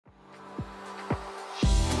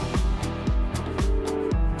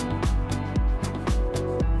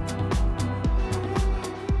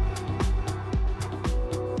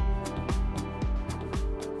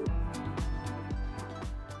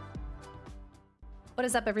What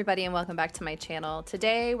is up, everybody, and welcome back to my channel.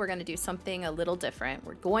 Today we're going to do something a little different.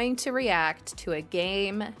 We're going to react to a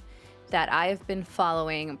game that I've been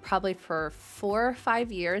following probably for 4 or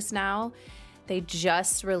 5 years now. They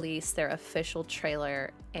just released their official trailer,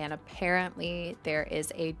 and apparently there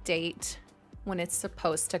is a date when it's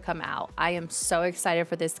supposed to come out. I am so excited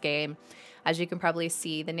for this game. As you can probably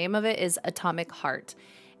see, the name of it is Atomic Heart,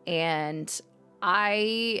 and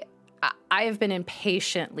I have been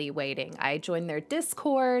impatiently waiting. I joined their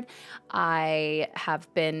Discord. I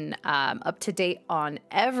have been up to date on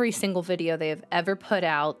every single video they have ever put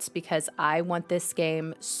out because I want this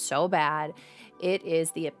game so bad. It is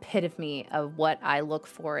the epitome of what I look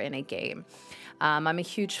for in a game. I'm a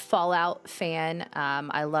huge Fallout fan.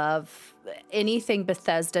 I love anything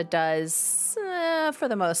Bethesda does for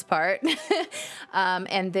the most part.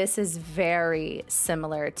 And this is very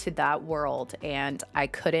similar to that world. And I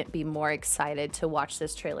couldn't be more excited to watch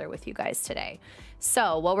this trailer with you guys today.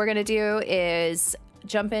 So what we're going to do is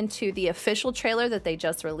jump into the official trailer that they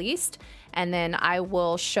just released, and then I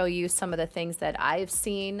will show you some of the things that I've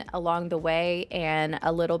seen along the way and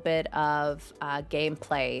a little bit of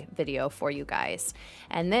gameplay video for you guys.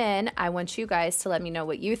 And then I want you guys to let me know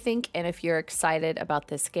what you think and if you're excited about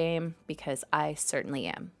this game, because I certainly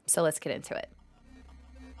am. So let's get into it.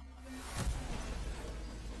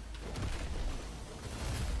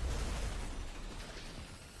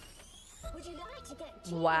 Would you like to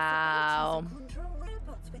get Wow.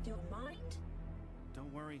 with your mind? Don't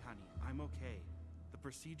worry, honey. I'm okay. The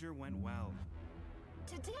procedure went well.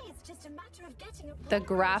 Today it's just a matter of getting a The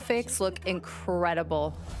graphics look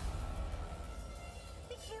incredible.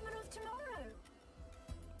 The human of tomorrow.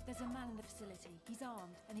 There's a man in the facility. He's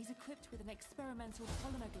armed, and he's equipped with an experimental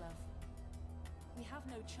polymer glove. We have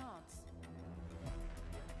no chance.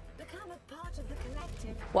 Become a part of the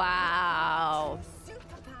collective. Wow.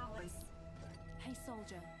 Superpowers. Hey,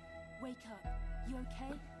 soldier. Wake up. You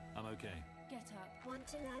okay? I'm okay. Get up. Want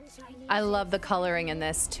to learn Chinese? I love the coloring in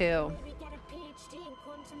this too. Maybe get a PhD in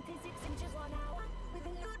quantum physics in just 1 hour? With the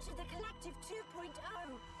launch of the Collective 2.0,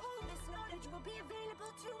 all this knowledge will be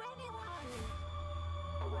available to anyone.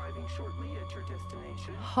 Arriving shortly at your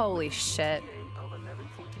destination. Holy shit. Of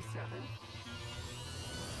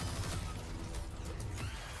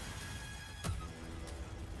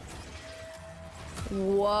 1147.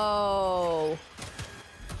 Whoa.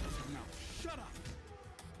 No, shut up!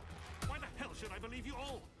 Why the hell should I believe you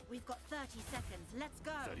all? We've got 30 seconds. Let's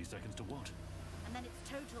go. 30 seconds to what? And then it's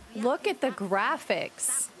total. Look at the That's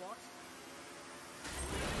graphics.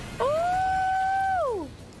 what. Ooh!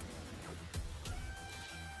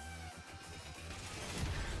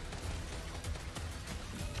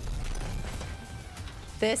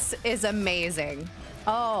 This is amazing.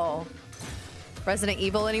 Oh. Resident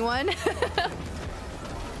Evil, anyone? What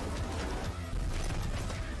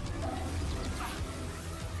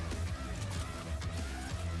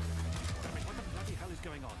the bloody hell is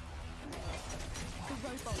going on? The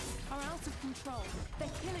robots are out of control. They're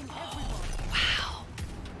killing everyone. Wow.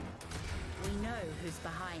 We know who's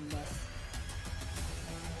behind this.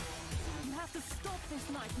 You have to stop this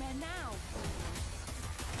nightmare now.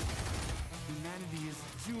 Humanity is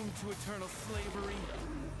doomed to eternal slavery.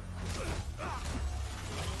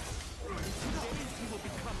 Today he will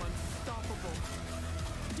become unstoppable.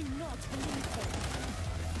 Do not believe them.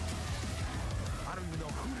 I don't even know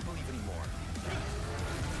who to believe anymore.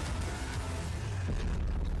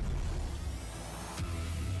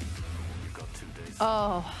 You've got 2 days.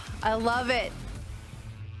 Oh, I love it.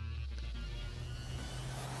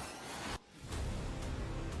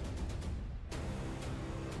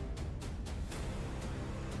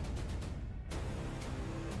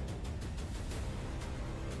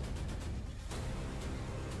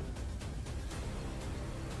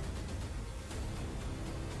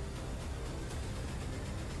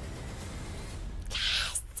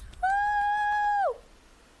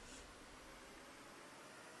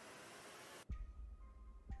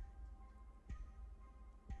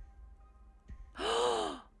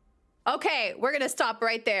 Okay, we're gonna stop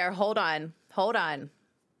right there. Hold on, hold on.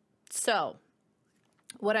 So,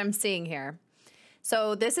 what I'm seeing here.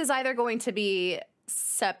 So this is either going to be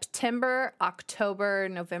September, October,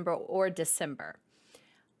 November, or December.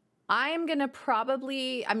 I'm gonna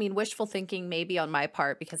probably, I mean, wishful thinking maybe on my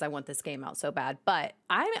part because I want this game out so bad, but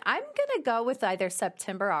I'm gonna go with either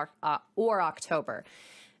September or October.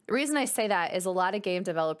 The reason I say that is a lot of game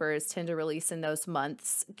developers tend to release in those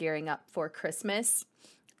months gearing up for Christmas.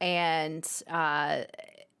 And a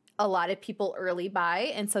lot of people early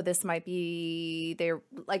buy, and so this might be, they're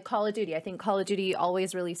like Call of Duty. I think Call of Duty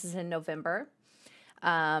always releases in November.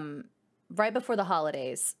 right before the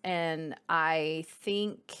holidays, and I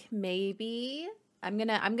think maybe I'm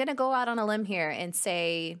gonna go out on a limb here and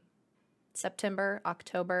say September,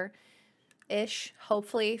 October-ish,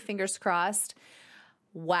 hopefully, fingers crossed.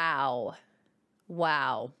 Wow.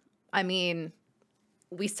 Wow. I mean,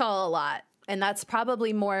 we saw a lot, and that's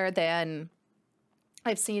probably more than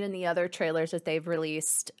I've seen in the other trailers that they've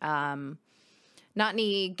released. Not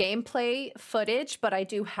any gameplay footage, but I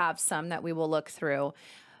do have some that we will look through.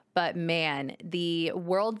 But man, the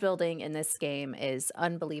world building in this game is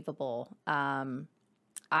unbelievable.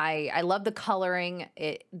 I love the coloring,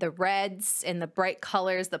 the reds and the bright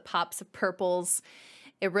colors, the pops of purples.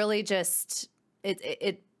 It really just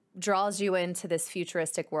it draws you into this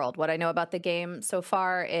futuristic world. What I know about the game so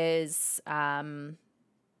far is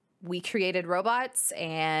we created robots,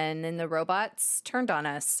 and then the robots turned on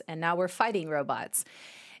us, and now we're fighting robots.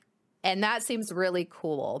 And that seems really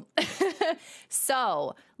cool.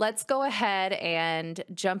 So let's go ahead and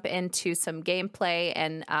jump into some gameplay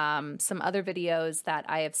and some other videos that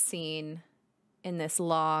I have seen in this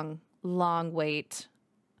long wait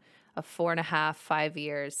of 4.5, 5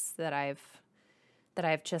 years that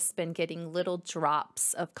I've just been getting little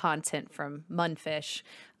drops of content from Munfish.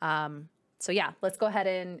 So yeah, let's go ahead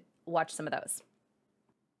and watch some of those.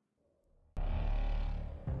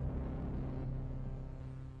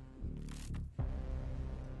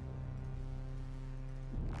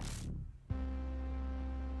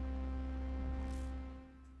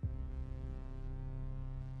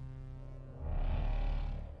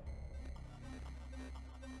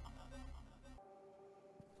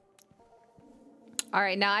 All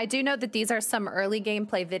right, now I do know that these are some early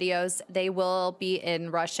gameplay videos. They will be in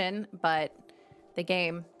Russian, but the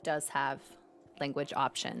game does have language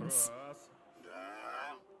options.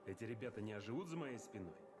 Да, Эти ребята не оживут за моей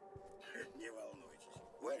спиной? не волнуйтесь.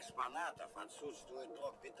 У экспонатов отсутствует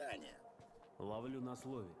блок питания. Ловлю на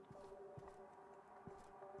слове.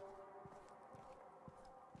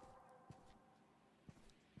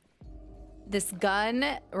 This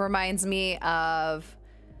gun reminds me of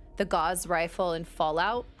the Gauss rifle in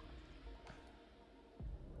Fallout.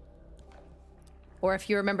 Or if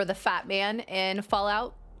you remember the Fat Man in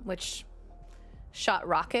Fallout, which shot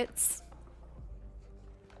rockets.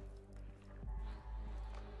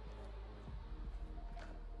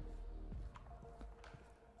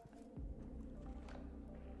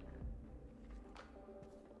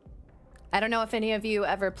 I don't know if any of you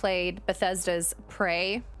ever played Bethesda's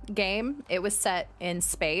Prey game. It was set in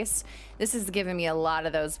space. This is giving me a lot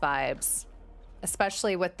of those vibes,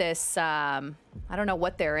 especially with this, I don't know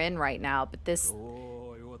what they're in right now, but this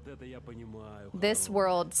Ой, вот это я понимаю. this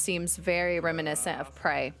world seems very reminiscent of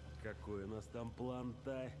Prey. Какой у нас там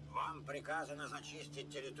план-то? Вам приказано зачистить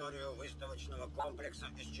территорию выставочного комплекса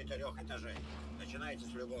из 4 этажей. Начинайте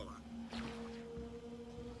с любого.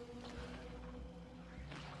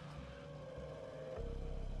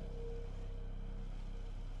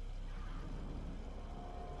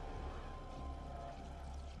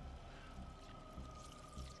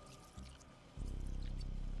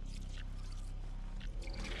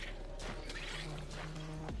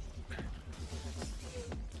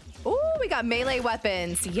 Ooh, we got melee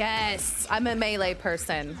weapons. Yes, I'm a melee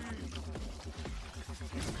person.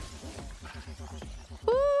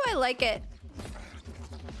 Ooh, I like it.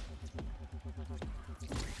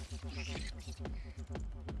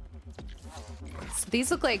 So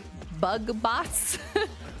these look like bug bots.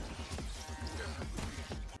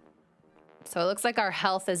 So it looks like our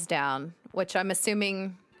health is down, which I'm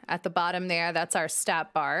assuming at the bottom there, that's our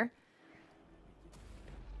stat bar.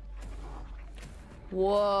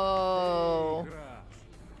 Whoa. Игра.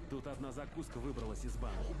 Тут одна закуска выбралась из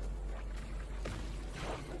банки.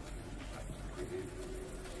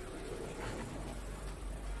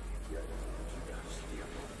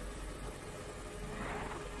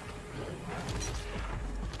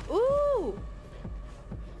 Ooh.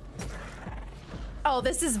 Oh,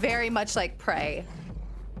 this is very much like Prey.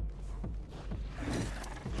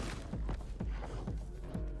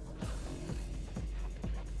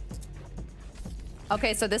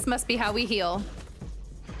 Okay, so this must be how we heal.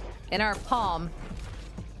 In our palm.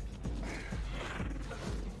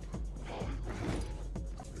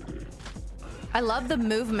 I love the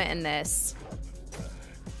movement in this.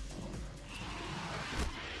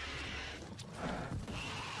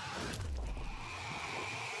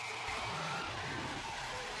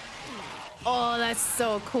 Oh, that's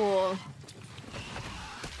so cool.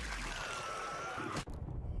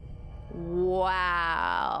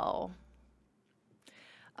 Wow.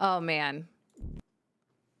 Oh, man.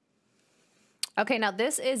 Okay, now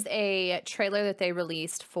this is a trailer that they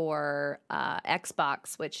released for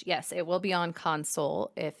Xbox, which, yes, it will be on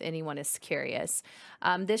console if anyone is curious.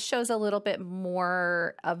 This shows a little bit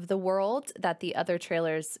more of the world that the other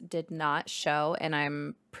trailers did not show, and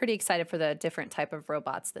I'm pretty excited for the different type of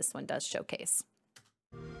robots this one does showcase.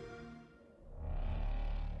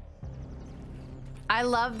 I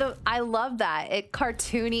love that. It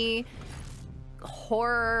cartoony,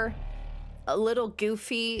 horror, a little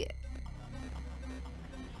goofy.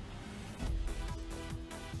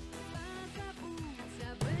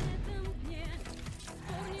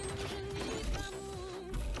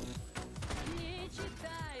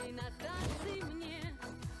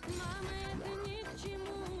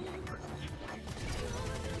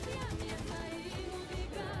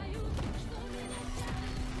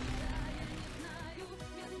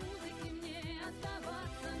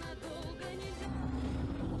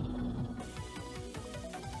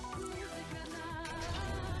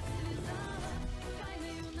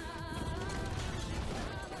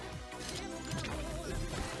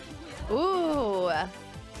 Ooh.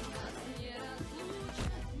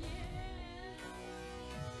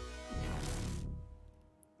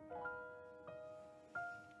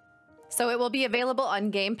 So it will be available on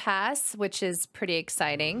Game Pass, which is pretty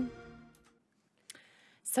exciting.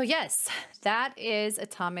 So yes, that is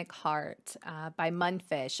Atomic Heart by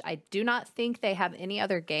Munfish. I do not think they have any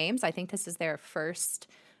other games. I think this is their first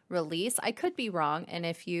release. I could be wrong, and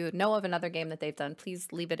if you know of another game that they've done, please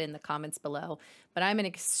leave it in the comments below. But I'm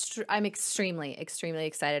extremely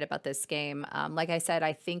excited about this game. Like I said,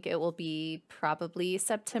 I think it will be probably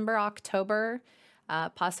September, October,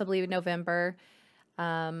 possibly November.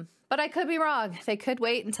 But I could be wrong. They could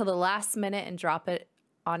wait until the last minute and drop it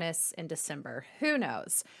on us in December. Who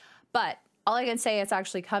knows? But all I can say is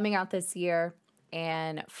actually coming out this year.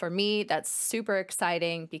 And for me, that's super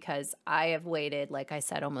exciting because I have waited, like I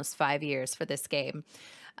said, almost 5 years for this game.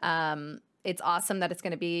 It's awesome that it's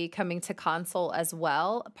going to be coming to console as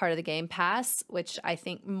well, part of the Game Pass, which I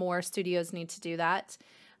think more studios need to do that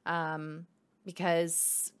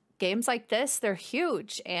because games like this, they're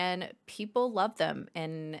huge and people love them.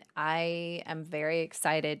 And I am very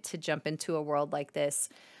excited to jump into a world like this.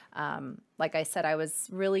 Like I said, I was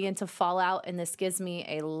really into Fallout, and this gives me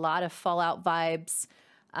a lot of Fallout vibes,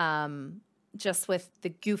 just with the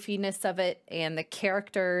goofiness of it and the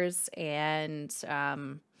characters and,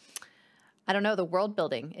 I don't know, the world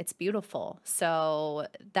building. It's beautiful. So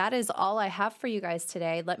that is all I have for you guys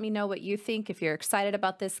today. Let me know what you think. If you're excited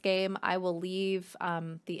about this game, I will leave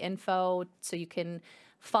the info so you can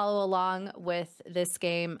follow along with this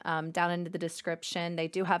game down into the description. They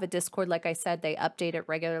do have a Discord. Like I said, they update it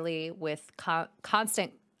regularly with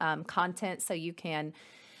constant content, so you can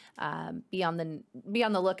be on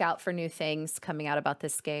the lookout for new things coming out about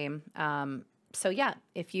this game. So yeah,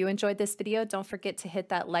 if you enjoyed this video, don't forget to hit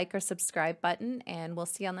that like or subscribe button, and we'll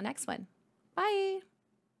see you on the next one. Bye.